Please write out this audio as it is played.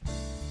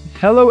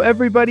Hello,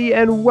 everybody,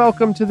 and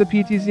welcome to the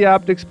PTZ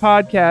Optics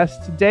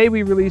podcast. Today,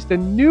 we released a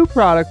new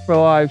product for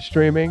live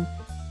streaming,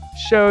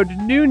 showed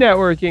new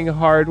networking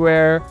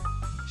hardware,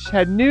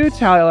 had new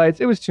tally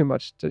lights. It was too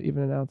much to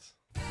even announce.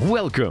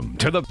 Welcome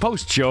to the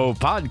post-show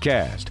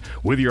podcast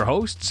with your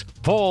hosts,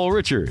 Paul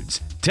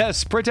Richards,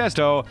 Tess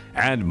Protesto,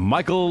 and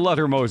Michael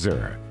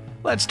Luttermoser.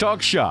 Let's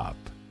talk shop.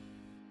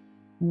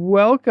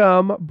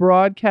 Welcome,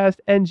 broadcast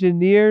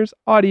engineers,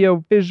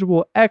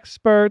 audio-visual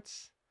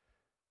experts,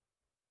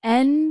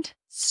 and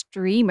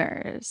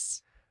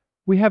streamers.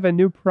 We have a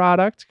new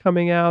product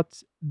coming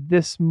out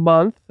this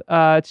month.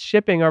 It's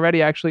shipping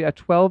already, actually, a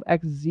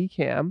 12x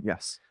Zcam.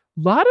 Yes.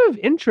 A lot of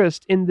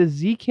interest in the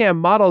Zcam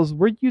models.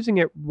 We're using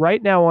it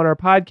right now on our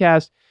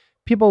podcast.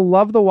 People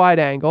love the wide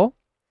angle,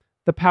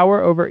 the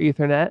power over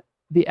Ethernet,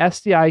 the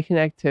SDI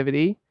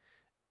connectivity.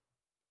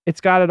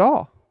 It's got it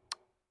all.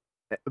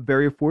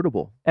 Very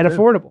affordable. And too.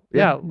 affordable.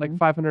 Yeah. Like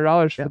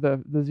 $500 for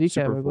the Zcam.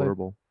 Super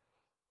affordable.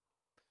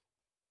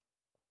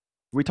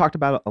 We talked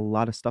about a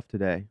lot of stuff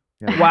today.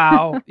 Yeah.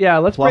 Wow. Yeah,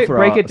 let's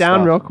break it down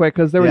stuff. real quick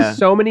because there was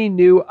so many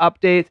new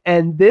updates.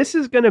 And this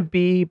is going to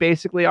be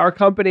basically our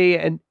company,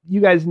 and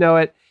you guys know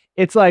it.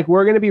 It's like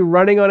we're going to be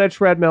running on a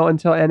treadmill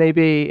until NAB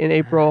in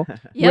April,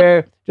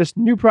 where just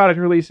new product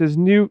releases,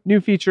 new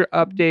feature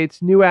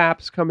updates, new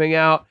apps coming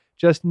out,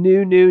 just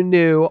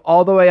new,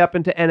 all the way up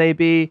into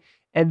NAB.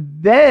 And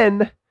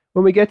then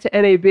when we get to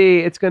NAB,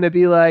 it's going to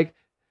be like,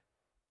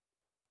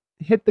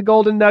 hit the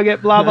golden nugget,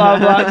 blah, blah,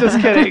 blah.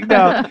 Just kidding.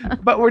 No,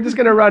 but we're just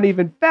going to run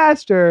even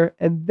faster.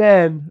 And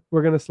then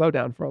we're going to slow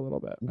down for a little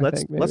bit.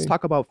 Let's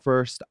talk about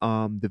first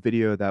the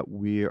video that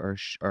we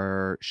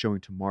are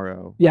showing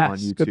tomorrow on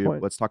YouTube. Good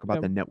point. Let's talk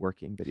about the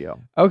networking video.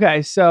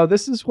 Okay, so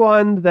this is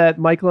one that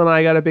Michael and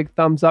I got a big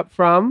thumbs up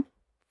from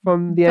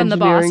the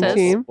engineering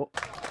team.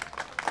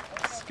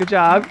 Good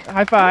job.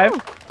 High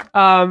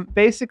five.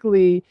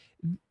 Basically,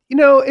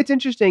 it's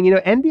interesting.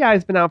 NDI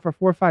has been out for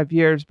 4 or 5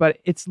 years, but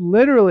it's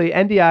literally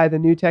NDI, the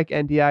new tech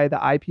NDI,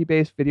 the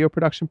IP-based video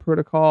production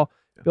protocol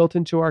built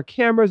into our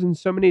cameras and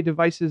so many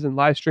devices and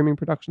live streaming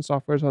production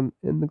softwares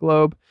in the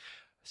globe,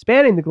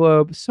 spanning the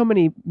globe, so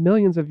many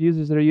millions of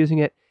users that are using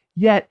it.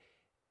 Yet,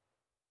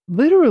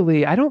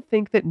 literally, I don't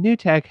think that new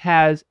tech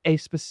has a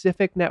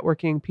specific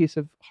networking piece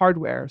of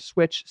hardware,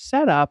 switch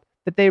setup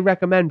that they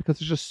recommend because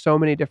there's just so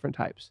many different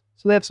types.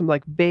 So they have some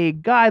like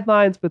vague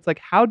guidelines, but it's like,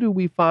 how do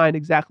we find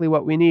exactly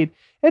what we need?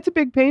 It's a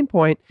big pain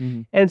point.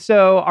 Mm-hmm. And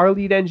so our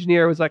lead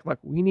engineer was like, look,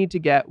 we need to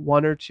get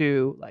 1 or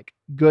 2 like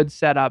good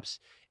setups.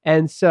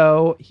 And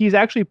so he's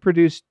actually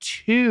produced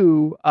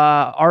 2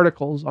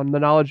 articles on the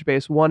knowledge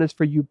base. One is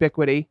for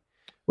Ubiquiti,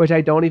 which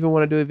I don't even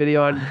want to do a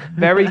video on.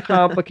 Very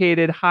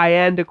complicated,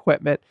 high-end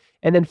equipment.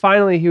 And then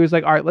finally, he was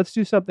like, all right, let's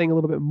do something a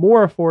little bit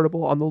more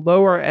affordable. On the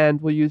lower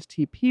end, we'll use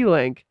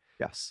TP-Link.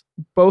 Yes.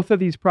 Both of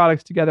these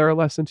products together are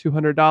less than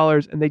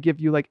 $200, and they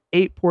give you like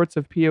 8 ports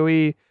of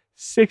PoE,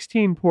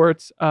 16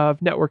 ports of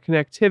network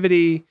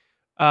connectivity.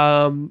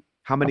 How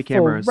many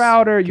cameras?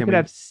 Router. You could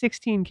have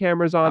 16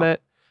 cameras on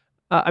it.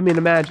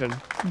 Imagine,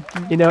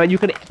 and you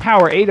can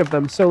power 8 of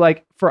them. So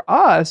like for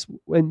us,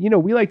 when,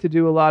 we like to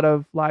do a lot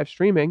of live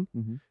streaming,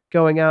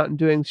 going out and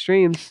doing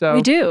streams. So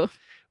we do.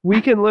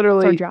 We can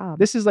literally, it's our job.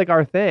 This is like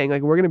our thing.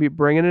 Like we're going to be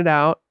bringing it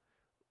out.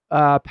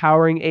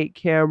 Powering 8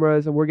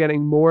 cameras, and we're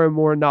getting more and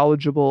more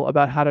knowledgeable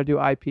about how to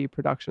do IP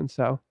production.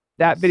 So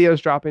that video is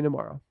dropping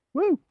tomorrow.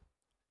 Woo!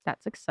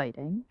 That's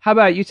exciting. How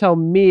about you tell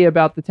me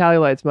about the tally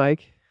lights,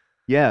 Mike?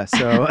 Yeah,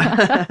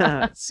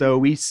 so so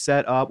we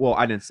set up. Well,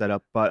 I didn't set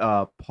up,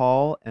 but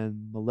Paul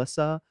and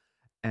Melissa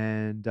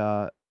and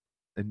the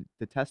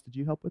Tess. Did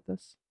you help with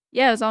this?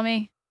 Yeah, it was all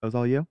me. It was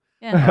all you.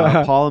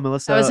 Yeah. Paul and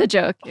Melissa. That was a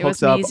joke. It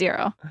was me,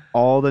 0.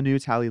 All the new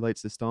tally light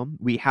system.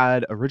 We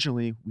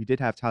did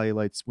have tally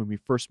lights when we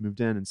first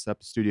moved in and set up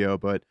the studio,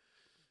 but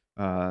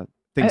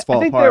things fall apart. I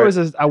think there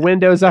was a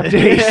Windows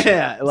update.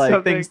 Yeah,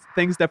 like things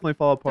definitely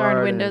fall apart.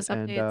 Darn Windows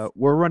updates. And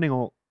we're running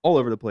all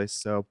over the place.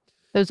 So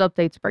those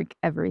updates break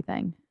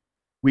everything.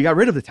 We got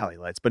rid of the tally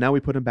lights, but now we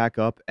put them back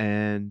up,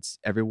 and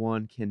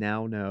everyone can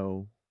now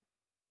know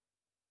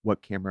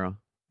what camera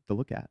to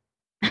look at.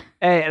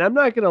 Hey, and I'm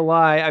not going to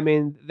lie. I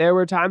mean, there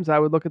were times I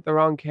would look at the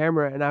wrong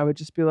camera and I would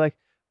just be like,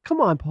 come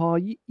on, Paul,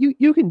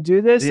 you can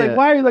do this. Yeah. Like,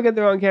 why are you looking at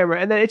the wrong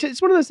camera? And then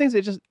it's one of those things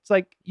that it's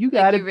like, you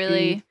got to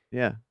really,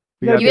 yeah.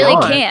 You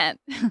really can't.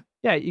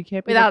 Yeah, you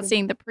can't. Without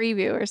seeing the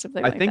preview or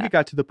something like that. I think it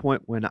got to the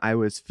point when I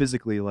was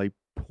physically like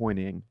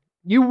pointing.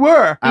 You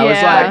were. I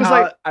was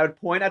like, I would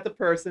point at the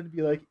person and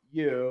be like,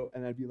 you,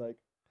 and I'd be like,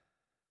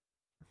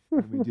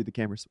 and we do the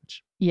camera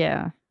switch.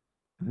 Yeah.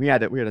 We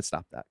had to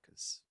stop that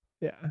because,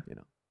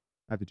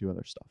 I have to do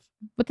other stuff.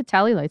 With the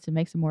tally lights, it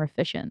makes it more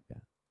efficient. Yeah.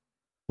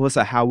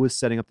 Melissa, how was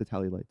setting up the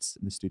tally lights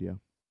in the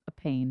studio? A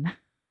pain.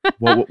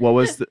 What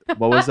was painful that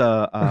was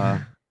so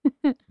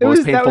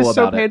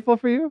about it? Painful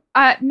for you?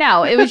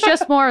 No, it was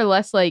just more or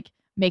less like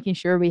making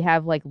sure we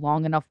have like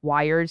long enough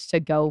wires to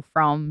go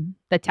from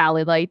the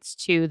tally lights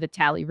to the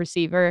tally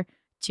receiver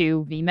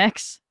to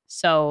vMix.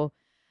 So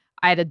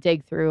I had to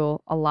dig through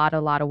a lot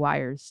of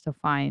wires to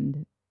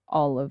find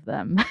all of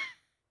them.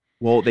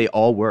 Well, they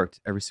all worked.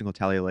 Every single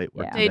tally light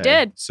worked. Yeah. They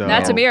today. did. So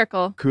That's a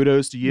miracle.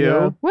 kudos to you.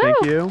 Yeah.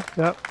 Thank Woo! you.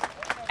 Yep.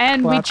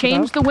 And we Clap it up.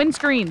 changed the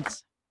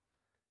windscreens.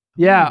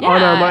 Yeah, Yeah,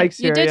 on our mics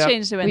here. you did yep.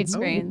 change the We-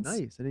 windscreens. Nice. I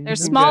didn't They're even know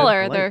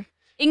smaller. that. They're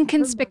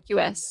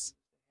inconspicuous.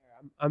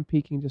 I'm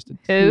peeking just a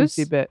Whose?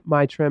 teensy bit.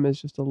 My trim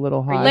is just a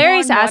little high.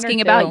 Larry's One or asking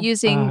two? about I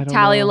using don't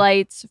tally know.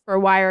 lights for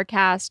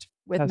Wirecast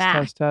with test,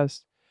 Mac.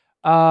 test.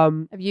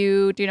 Do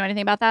you know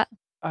anything about that?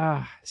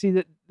 See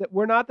that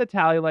we're not the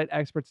tally light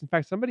experts. In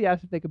fact, somebody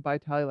asked if they could buy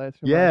tally lights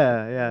from us.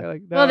 Yeah, yeah. We're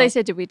like, Well, no. they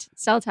said, did we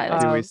sell tally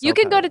lights? Do we Uh, sell You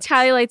can go to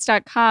tally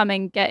tallylights.com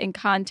and get in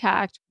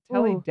contact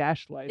Tally Ooh.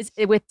 dash lights.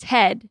 with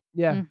Ted.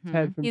 Yeah, Mhm.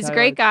 Ted from He's a Tally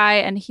great Lights. guy,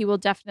 and he will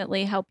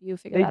definitely help you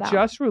figure They that out.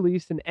 just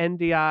released an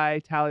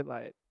NDI tally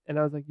light, and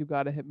I was like, you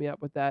got to hit me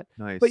up with that.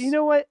 Nice. But you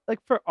know what? Like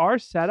for our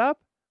setup,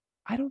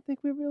 I don't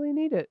think we really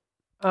need it.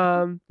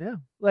 Yeah.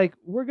 Like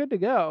we're good to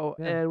go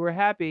Yeah. and we're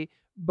happy.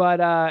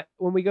 But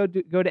when we go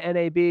to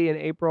NAB in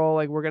April,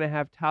 like we're gonna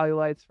have tally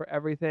lights for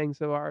everything,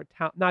 so our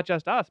not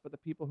just us, but the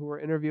people who we're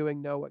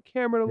interviewing know what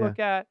camera to Yeah. look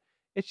at.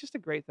 It's just a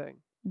great thing.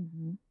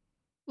 Mhm.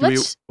 Do we-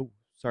 Let's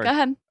sorry. go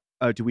ahead.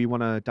 Do we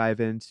want to dive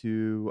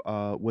into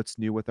what's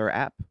new with our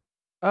app?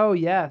 Oh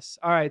yes.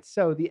 All right.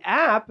 So the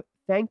app.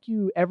 Thank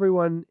you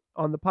everyone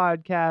on the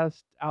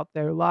podcast out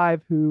there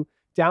live who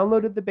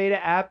downloaded the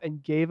beta app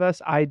and gave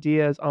us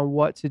ideas on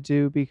what to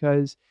do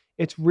because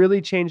it's really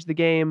changed the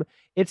game.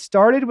 It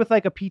started with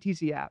like a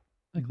PTZ app.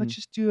 Like, let's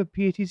just do a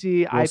PTZ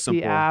Real IP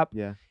simple. app.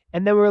 Yeah.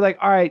 And then we were like,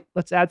 all right,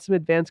 let's add some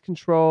advanced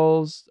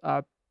controls,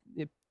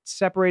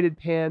 separated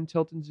pan,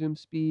 tilt and zoom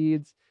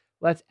speeds.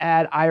 Let's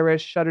add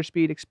iris, shutter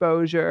speed,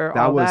 exposure,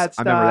 all that I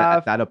stuff.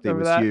 remember that update Remember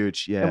was that?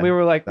 huge. Yeah. And we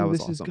were like, that "Ooh, was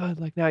this is awesome. good.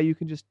 Like now you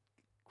can just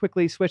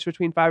quickly switch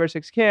between 5 or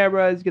 6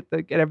 cameras, get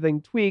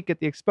everything tweaked, get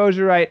the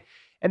exposure right.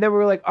 And then we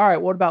were like, all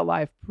right, what about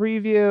live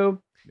preview?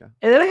 Yeah.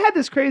 And then I had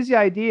this crazy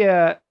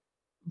idea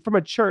from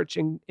a church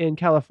in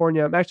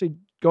California. I'm actually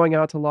going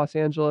out to Los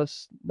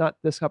Angeles, not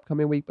this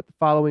upcoming week, but the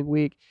following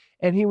week.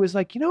 And he was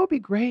like, it'd be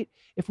great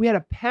if we had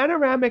a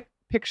panoramic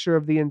picture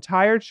of the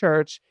entire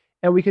church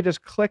and we could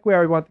just click where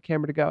we want the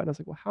camera to go. And I was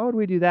like, well, how would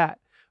we do that?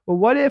 Well,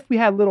 what if we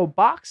had little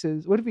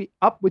boxes? What if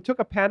we took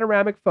a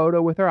panoramic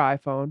photo with our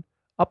iPhone,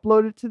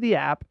 upload it to the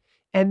app,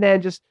 and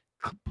then just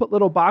put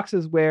little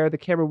boxes where the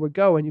camera would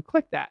go and you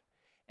click that.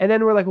 And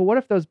then we're like, well, what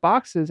if those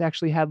boxes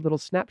actually had little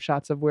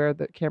snapshots of where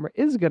the camera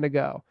is going to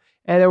go?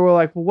 And then we're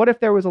like, well, what if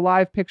there was a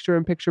live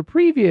picture-in-picture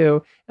preview?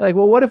 And like,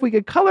 well, what if we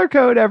could color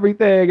code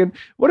everything? And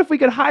what if we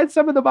could hide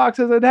some of the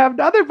boxes and have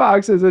other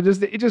boxes? And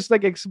it just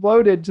like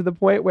exploded to the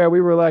point where we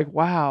were like,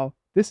 wow,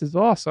 this is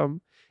awesome.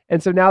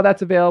 And so now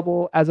that's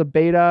available as a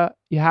beta.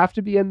 You have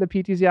to be in the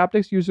PTZ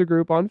Optics user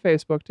group on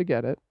Facebook to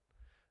get it.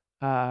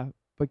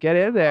 But get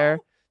in there,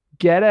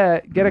 get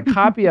a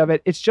copy of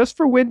it. It's just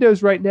for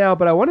Windows right now.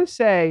 But I want to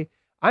say,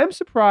 I'm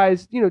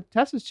surprised,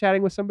 Tessa's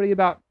chatting with somebody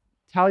about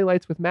tally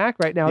lights with Mac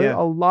right now. Yeah. There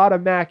are a lot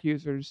of Mac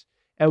users,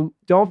 and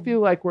don't feel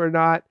like we're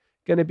not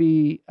going to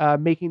be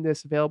making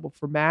this available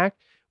for Mac.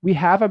 We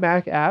have a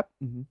Mac app.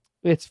 Mhm.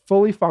 It's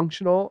fully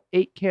functional,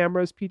 8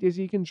 cameras,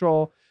 PTZ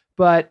control,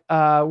 but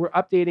we're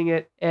updating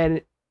it.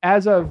 And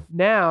as of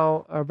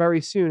now,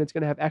 very soon, it's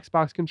going to have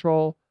Xbox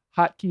control,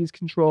 hotkeys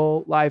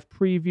control, live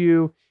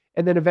preview,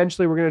 and then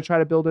eventually we're going to try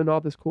to build in all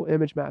this cool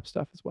image map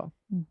stuff as well.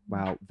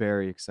 Wow.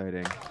 Very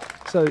exciting.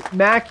 So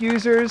Mac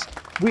users,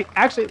 we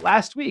actually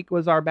last week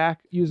was our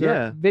Mac user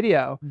Yeah.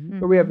 video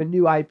where we have a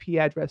new IP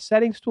address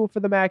settings tool for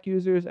the Mac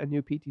users, a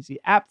new PTZ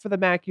app for the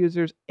Mac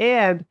users,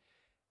 and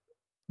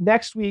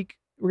next week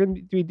we're going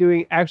to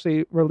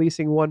be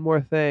releasing one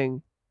more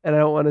thing, and I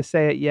don't want to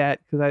say it yet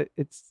because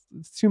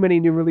it's too many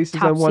new releases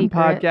Top on one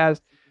secret.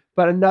 podcast.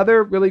 But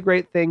another really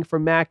great thing for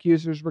Mac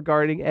users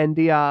regarding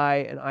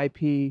NDI and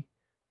IP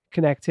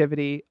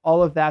connectivity,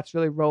 all of that's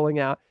really rolling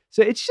out.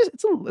 So it's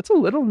a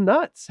little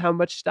nuts how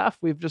much stuff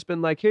we've just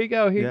been like, here you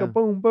go, Yeah.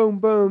 boom, boom,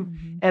 boom.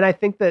 Mhm. And I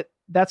think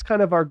that's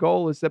kind of our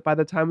goal, is that by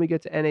the time we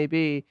get to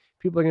NAB,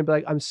 people are going to be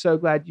like, I'm so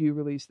glad you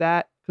released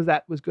that because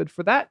that was good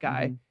for that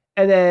guy. Mhm.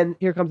 And then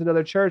here comes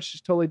another church,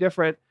 just totally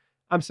different.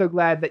 I'm so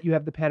glad that you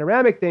have the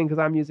panoramic thing because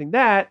I'm using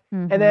that.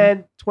 Mhm. And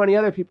then 20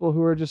 other people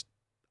who are just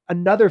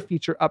another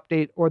feature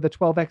update, or the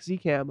 12x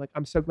Zcam. Like,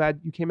 I'm so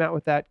glad you came out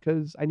with that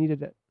because I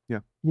needed it. Yeah.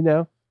 More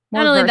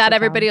Not only that, versatile.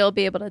 everybody will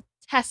be able to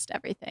test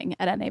everything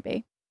at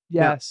NAB.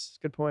 Yes.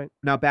 Good point.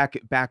 Now, back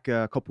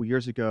a couple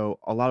years ago,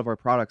 a lot of our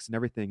products and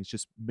everything is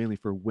just mainly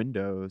for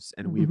Windows,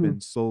 and we've Mhm. been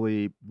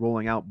slowly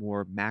rolling out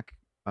more Mac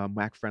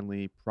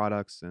friendly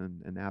products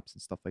and apps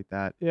and stuff like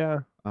that. Yeah.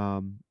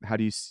 How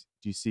do you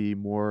see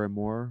more and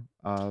more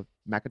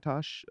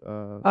Macintosh?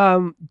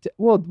 Well,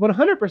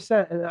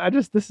 100%. And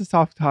this is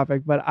off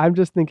topic, but I'm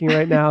just thinking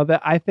right now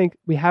that I think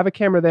we have a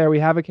camera there, we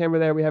have a camera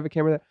there, we have a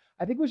camera there.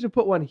 I think we should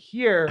put one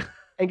here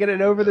and get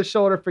an over the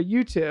shoulder for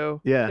you two,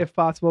 Yeah. if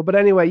possible. But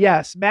anyway,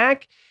 yes,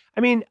 Mac.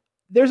 I mean,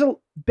 there's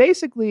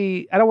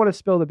basically, I don't want to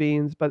spill the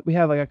beans, but we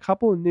have like a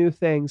couple of new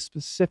things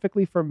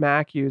specifically for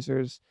Mac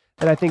users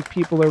that I think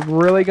people are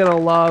really going to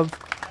love.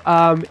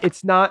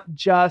 It's not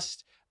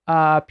just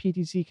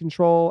PTZ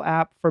control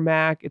app for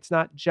Mac. It's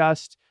not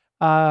just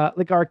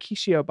like our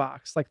Kishio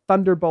box, like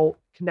Thunderbolt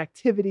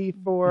connectivity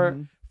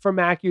for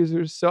Mac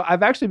users. So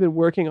I've actually been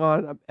working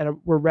on, and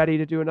we're ready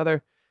to do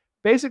another.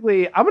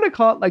 Basically, I'm gonna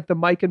call it like the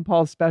Mike and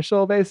Paul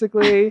special,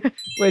 basically,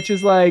 which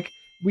is like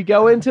we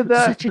go into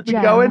the A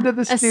studio,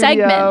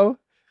 segment.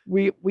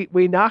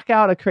 we knock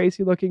out a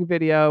crazy looking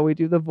video, we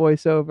do the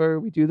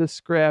voiceover, we do the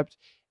script.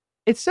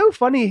 It's so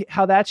funny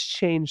how that's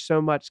changed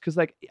so much because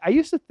like I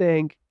used to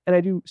think, and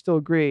I do still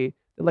agree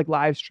that like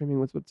live streaming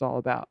was what it's all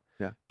about.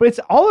 Yeah. But it's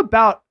all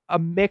about a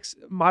mix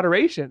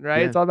moderation,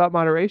 right? Yeah. It's all about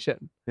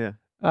moderation. Yeah.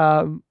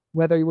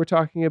 Whether you were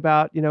talking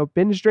about,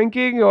 binge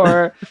drinking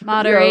or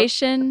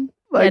Moderation,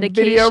 like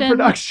video medication,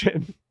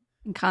 production.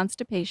 and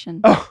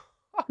constipation. Oh,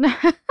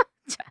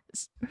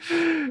 Tess.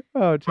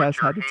 Tess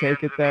had to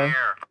take it there.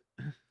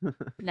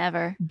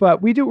 Never.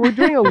 But we're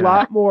doing a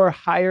lot more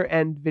higher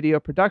end video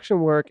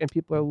production work and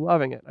people are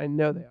loving it. I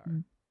know they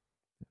are.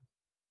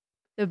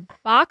 The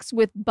box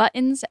with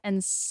buttons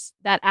and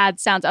that add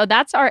sounds. Oh,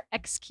 that's our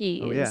X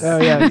keys. Oh, yeah.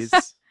 Oh, yeah. You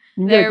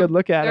can get a good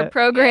look at They're it.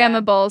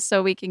 programmable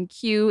so we can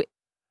cue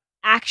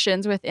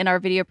actions within our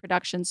video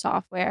production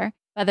software,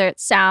 whether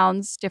it's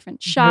sounds,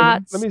 different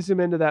shots, Let me zoom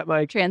into that,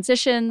 Mike.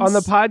 transitions. On the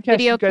podcast,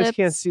 video you guys clips.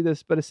 can't see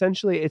this, but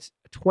essentially it's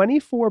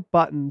 24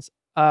 buttons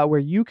where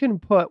you can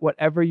put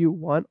whatever you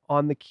want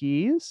on the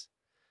keys.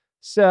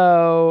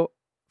 So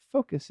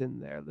focus in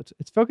there.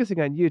 It's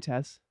focusing on you,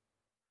 Tess.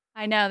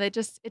 I know it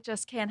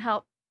just can't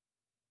help.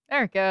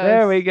 There it goes.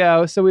 There we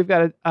go. So we've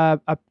got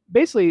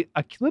basically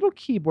a little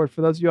keyboard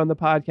for those of you on the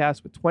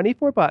podcast with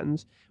 24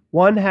 buttons.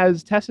 One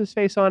has Tessa's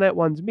face on it.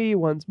 One's me.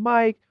 One's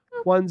Mike.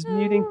 One's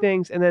muting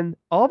things. And then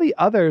all the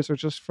others are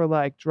just for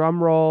like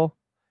drum roll.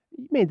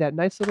 You made that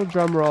nice little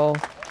drum roll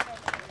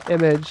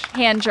image.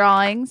 Hand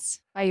drawings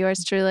by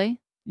yours truly.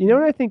 You know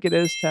what I think it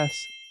is, Tess?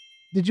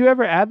 Did you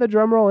ever add the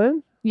drum roll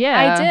in?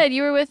 Yeah. I did.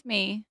 You were with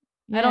me.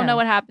 I don't know Yeah.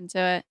 what happened to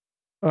it.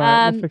 All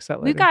right, we'll fix that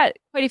later. We've got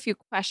quite a few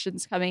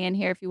questions coming in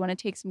here. If you want to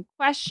take some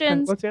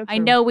questions, let's answer I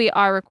them. know we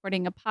are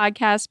recording a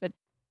podcast, but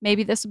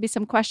maybe this will be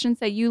some questions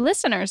that you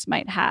listeners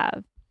might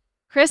have.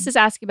 Chris is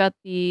asking about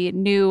the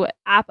new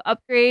app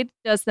upgrade.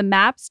 Does the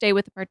map stay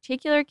with a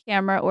particular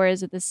camera or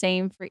is it the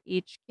same for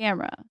each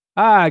camera?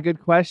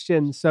 Good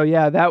question. So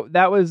yeah,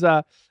 that was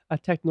a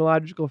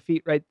technological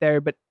feat right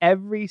there. But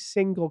every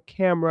single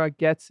camera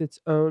gets its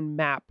own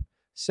map.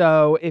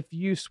 So if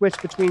you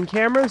switch between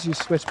cameras, you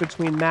switch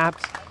between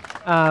maps.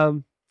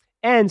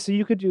 And so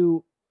you could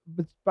do,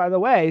 but by the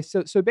way,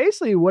 so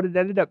basically what it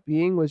ended up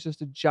being was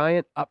just a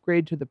giant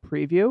upgrade to the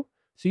preview.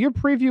 So your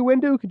preview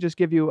window could just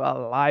give you a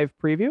live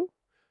preview.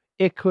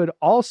 It could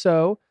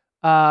also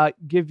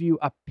give you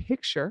a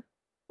picture,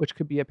 which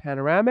could be a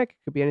panoramic,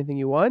 could be anything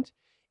you want.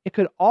 It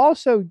could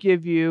also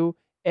give you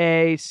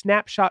a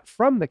snapshot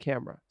from the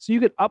camera. So you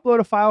could upload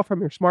a file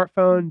from your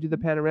smartphone, do the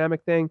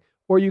panoramic thing,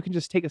 or you can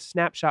just take a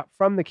snapshot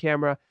from the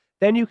camera.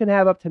 Then you can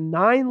have up to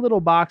 9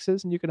 little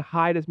boxes and you can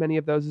hide as many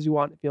of those as you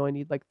want if you only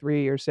need like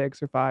 3 or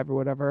 6 or 5 or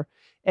whatever.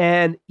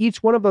 And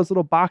each one of those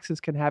little boxes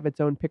can have its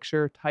own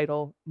picture,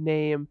 title,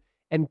 name,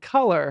 and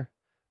color.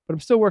 But I'm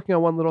still working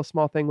on one little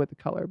small thing with the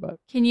color. But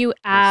Can you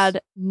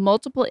add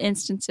multiple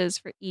instances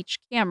for each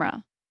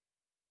camera?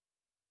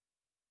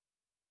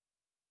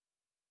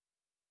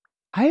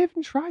 I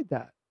haven't tried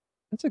that.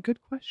 That's a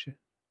good question.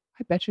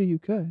 I bet you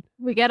could.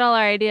 We get all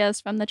our ideas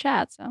from the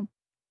chat. So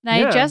now I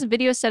Yeah. adjust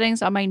video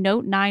settings on my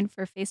Note 9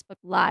 for Facebook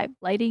Live.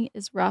 Lighting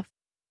is rough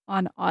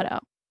on auto.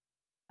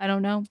 I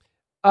don't know.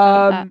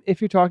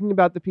 If you're talking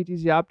about the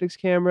PTZ Optics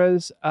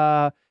cameras,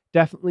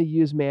 definitely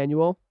use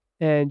manual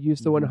and use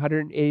the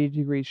 180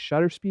 degree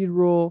shutter speed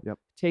rule. Yep.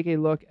 Take a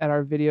look at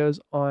our videos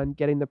on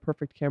getting the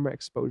perfect camera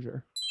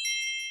exposure.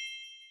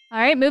 All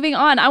right, moving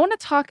on. I want to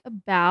talk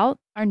about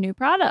our new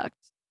product.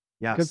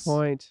 Yes. Good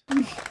point.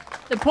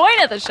 The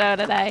point of the show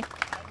today,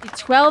 the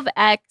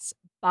 12X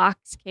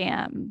Box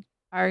Cam,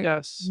 our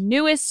Yes.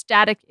 newest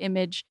static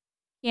image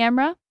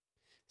camera.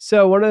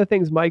 So one of the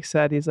things Mike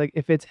said, he's like,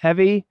 if it's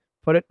heavy,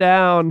 put it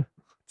down.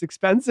 It's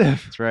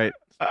expensive. That's right.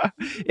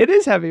 It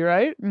is heavy,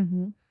 right?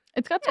 Mm-hmm.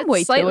 It's got some It's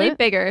weight slightly to it.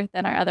 bigger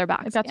than our other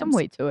box It's got some cams.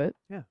 weight to it.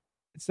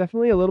 It's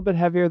definitely a little bit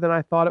heavier than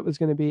I thought it was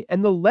going to be.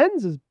 And the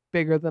lens is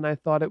bigger than I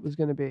thought it was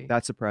going to be.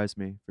 That surprised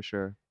me for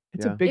sure.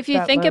 It's yeah. a big If you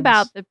fat think lens.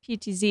 about the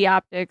PTZ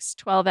optics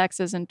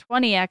 12Xs and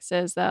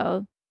 20Xs,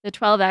 though, the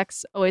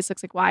 12X always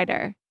looks like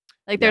wider.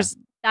 Like that's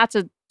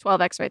a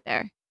 12X right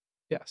there.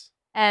 Yes.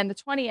 And the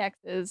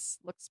 20Xs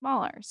look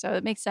smaller. So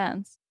it makes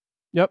sense.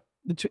 Yep.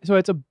 So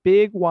it's a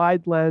big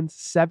wide lens,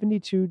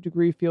 72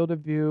 degree field of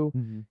view,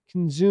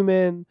 can zoom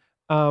in.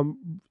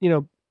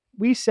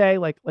 We say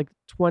like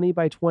 20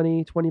 by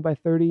 20, 20 by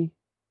 30,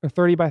 or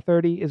 30 by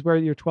 30 is where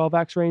your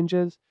 12X range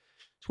is.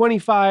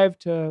 25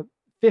 to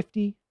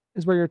 50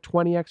 is where your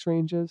 20X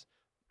range is.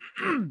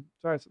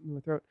 Sorry, something in my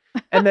throat.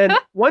 And then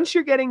once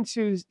you're getting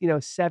to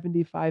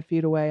 75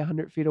 feet away,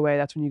 100 feet away,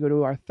 that's when you go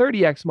to our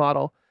 30X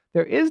model.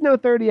 There is no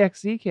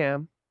 30X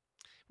Zcam.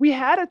 We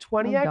had a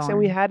 20X and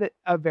we darn. had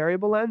a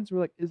variable lens.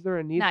 We're like, is there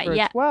a need Not for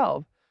yet. a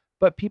 12?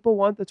 But people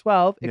want the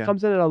 12. It Yeah.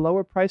 comes in at a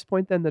lower price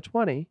point than the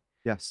 20.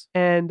 Yes.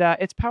 And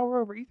it's power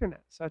over Ethernet.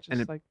 So it's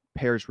just And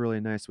pairs really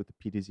nice with the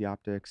PTZ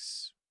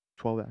Optics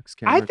 12x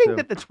camera. I think too.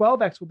 that the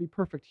 12x will be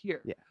perfect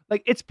here. Yeah.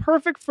 Like it's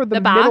perfect for the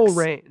The middle box?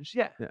 range.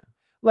 Yeah. Yeah.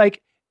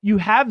 Like you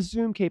have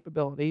zoom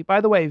capability.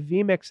 By the way,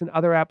 vMix and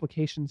other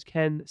applications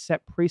can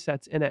set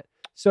presets in it.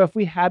 So if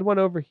we had one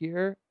over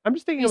here, I'm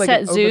just thinking like Preset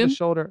an over zoom? the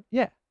shoulder.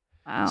 Yeah.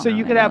 Wow. So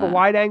you I could know have a that.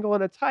 wide angle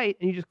and a tight,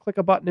 and you just click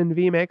a button in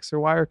vMix or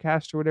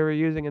Wirecast or whatever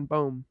you're using, and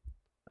boom,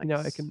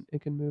 Nice.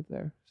 it can move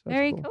there. So that's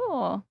Very cool.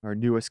 cool. Our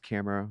newest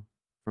camera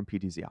from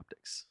PTZ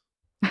Optics.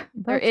 There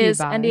Brought to you is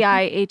by-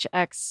 NDI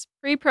HX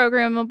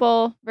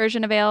pre-programmable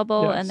version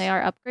available, and they Yes.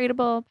 are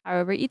upgradable, power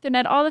over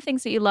Ethernet, all the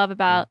things that you love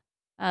about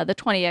the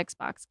 20x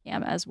box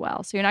cam as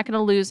well. So you're not going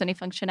to lose any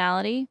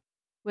functionality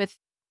with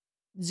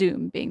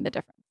zoom being the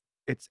difference.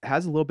 It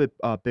has a little bit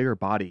bigger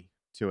body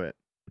to it,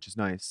 which is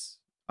nice.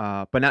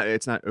 But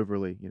it's not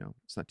overly,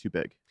 it's not too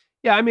big.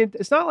 Yeah, I mean,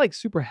 it's not like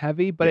super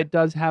heavy, but Yeah. it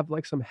does have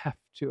like some heft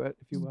to it,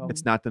 if you will.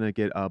 It's not gonna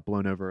get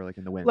blown over like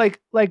in the wind. like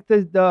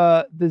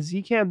the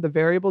Zcam, the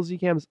variable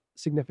Zcam is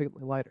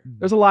significantly lighter. Mhm.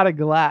 There's a lot of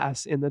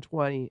glass in the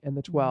 20 and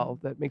the 12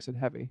 that makes it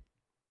heavy.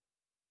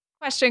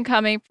 Question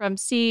coming from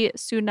C.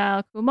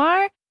 Sunal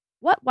Kumar.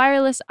 What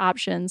wireless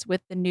options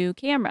with the new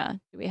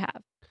camera do we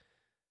have?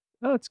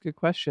 Oh, that's a good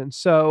question.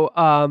 So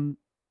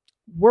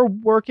we're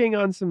working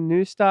on some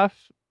new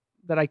stuff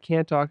that I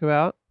can't talk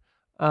about.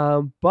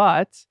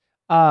 But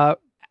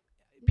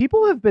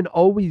people have been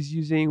always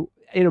using,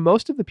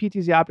 most of the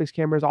PTZ Optics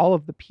cameras, all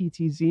of the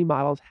PTZ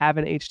models have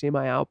an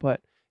HDMI output.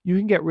 You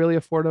can get really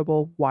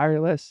affordable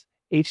wireless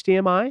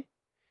HDMI.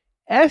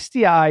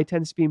 SDI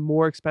tends to be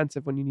more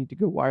expensive when you need to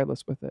go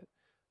wireless with it.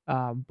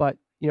 But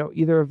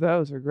either of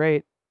those are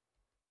great.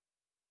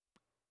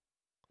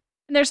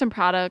 And there's some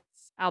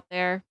products out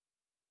there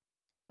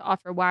to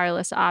offer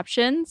wireless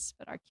options,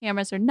 but our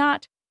cameras are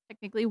not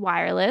technically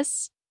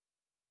wireless.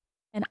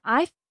 And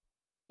I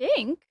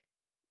think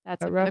that's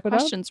That it for wrap the it up?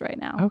 questions right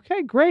now.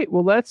 Okay, great.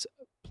 Well, let's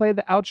play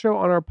the outro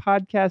on our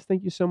podcast.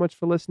 Thank you so much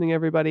for listening,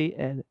 everybody,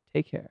 and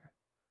take care.